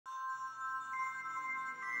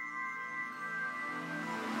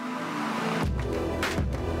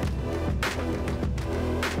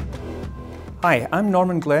Hi, I'm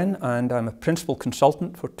Norman Glen and I'm a Principal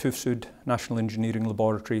Consultant for TÜV SÜD National Engineering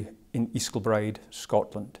Laboratory in East Kilbride,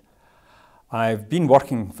 Scotland. I've been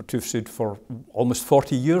working for TÜV SÜD for almost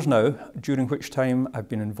 40 years now, during which time I've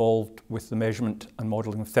been involved with the measurement and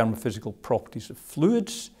modelling of thermophysical properties of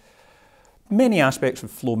fluids, many aspects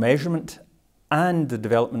of flow measurement, and the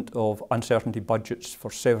development of uncertainty budgets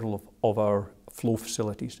for several of our flow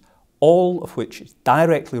facilities, all of which is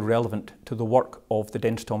directly relevant to the work of the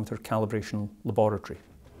Densitometer Calibration Laboratory.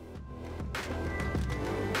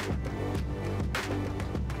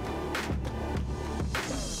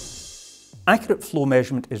 Accurate flow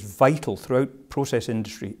measurement is vital throughout process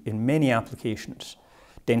industry in many applications.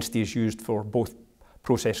 Density is used for both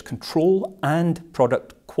process control and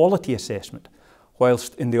product quality assessment,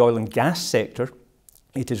 whilst in the oil and gas sector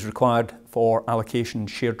it is required for allocation and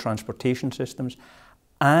shared transportation systems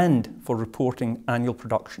and for reporting annual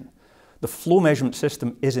production. The flow measurement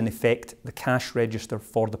system is in effect the cash register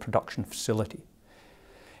for the production facility.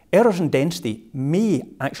 Errors in density may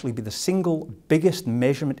actually be the single biggest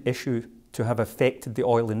measurement issue to have affected the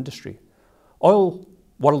oil industry. Oil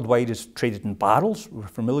worldwide is traded in barrels, we're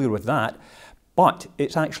familiar with that, but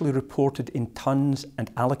it's actually reported in tons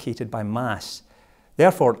and allocated by mass.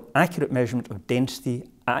 Therefore, accurate measurement of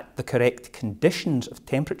density at the correct conditions of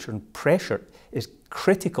temperature and pressure is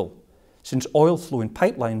critical, since oil flow in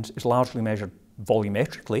pipelines is largely measured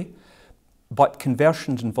volumetrically, but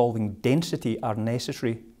conversions involving density are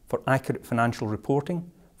necessary for accurate financial reporting,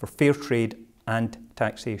 for fair trade and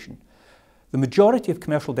taxation. The majority of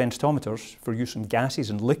commercial densitometers for use in gases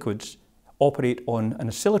and liquids operate on an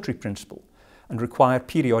oscillatory principle and require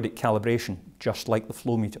periodic calibration, just like the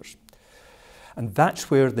flow meters. And that's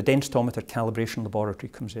where the Densitometer Calibration Laboratory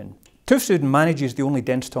comes in. TÜV SÜD manages the only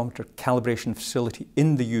densitometer calibration facility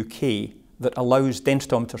in the UK that allows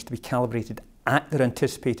densitometers to be calibrated at their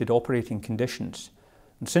anticipated operating conditions.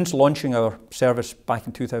 And since launching our service back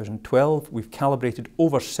in 2012, we've calibrated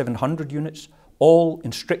over 700 units, all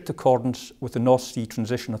in strict accordance with the North Sea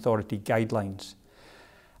Transition Authority guidelines.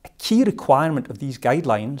 A key requirement of these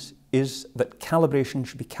guidelines is that calibration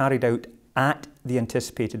should be carried out at the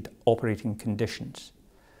anticipated operating conditions.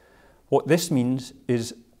 What this means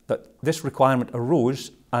is that this requirement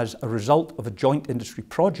arose as a result of a joint industry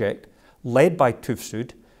project led by TÜV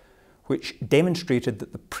SÜD, which demonstrated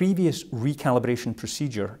that the previous recalibration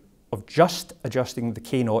procedure of just adjusting the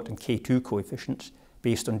K0 and K2 coefficients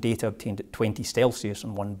based on data obtained at 20 Celsius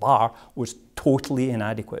and 1 bar was totally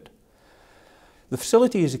inadequate. The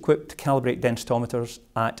facility is equipped to calibrate densitometers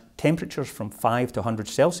at temperatures from 5 to 100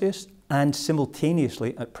 Celsius and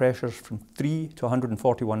simultaneously at pressures from 3 to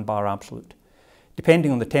 141 bar absolute.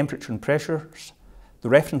 Depending on the temperature and pressures, the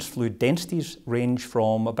reference fluid densities range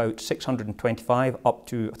from about 625 up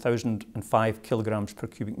to 1,005 kilograms per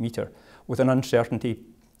cubic meter, with an uncertainty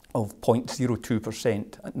of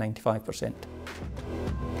 0.02% at 95%.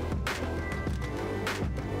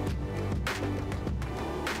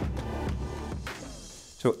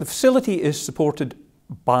 So the facility is supported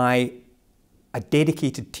by a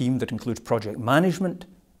dedicated team that includes project management,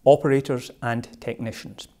 operators and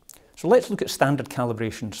technicians. So let's look at standard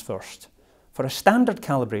calibrations first. For a standard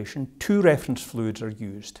calibration, 2 reference fluids are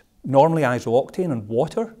used, normally isooctane and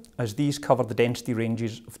water, as these cover the density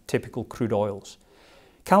ranges of typical crude oils.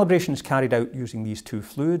 Calibration is carried out using these 2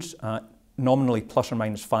 fluids at nominally plus or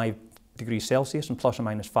minus 5 degrees Celsius and plus or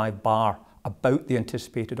minus 5 bar about the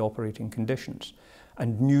anticipated operating conditions,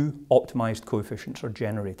 and new optimized coefficients are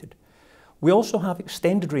generated. We also have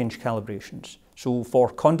extended range calibrations. So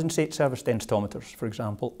for condensate service densitometers, for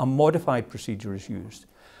example, a modified procedure is used,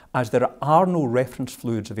 as there are no reference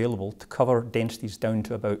fluids available to cover densities down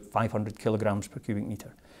to about 500 kilograms per cubic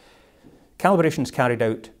meter. Calibration is carried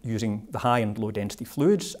out using the high and low density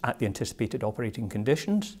fluids at the anticipated operating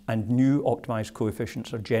conditions, and new optimized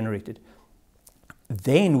coefficients are generated.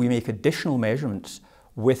 Then we make additional measurements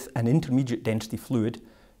with an intermediate density fluid,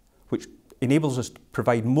 which enables us to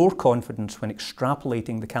provide more confidence when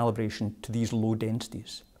extrapolating the calibration to these low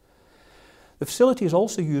densities. The facility is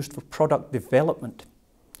also used for product development.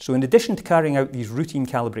 So in addition to carrying out these routine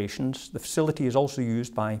calibrations, the facility is also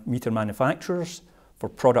used by meter manufacturers for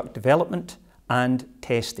product development and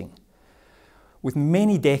testing. With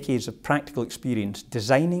many decades of practical experience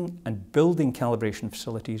designing and building calibration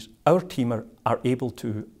facilities, our team are able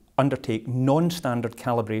to undertake non-standard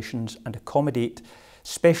calibrations and accommodate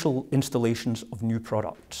special installations of new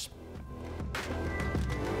products.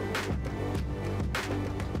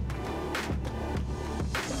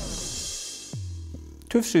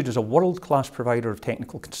 TÜV SÜD is a world-class provider of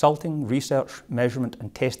technical consulting, research, measurement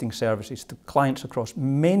and testing services to clients across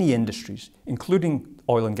many industries, including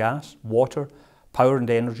oil and gas, water, power and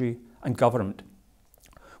energy and government.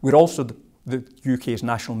 We're also the UK's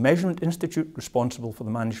National Measurement Institute, responsible for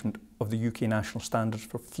the management of the UK national standards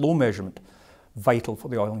for flow measurement, vital for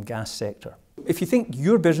the oil and gas sector. If you think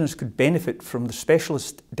your business could benefit from the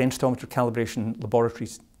specialist densitometer calibration laboratory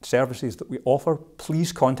services that we offer,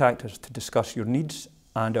 please contact us to discuss your needs,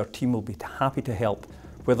 and our team will be happy to help,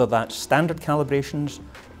 whether that's standard calibrations,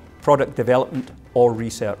 product development or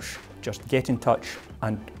research. Just get in touch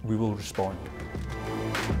and we will respond.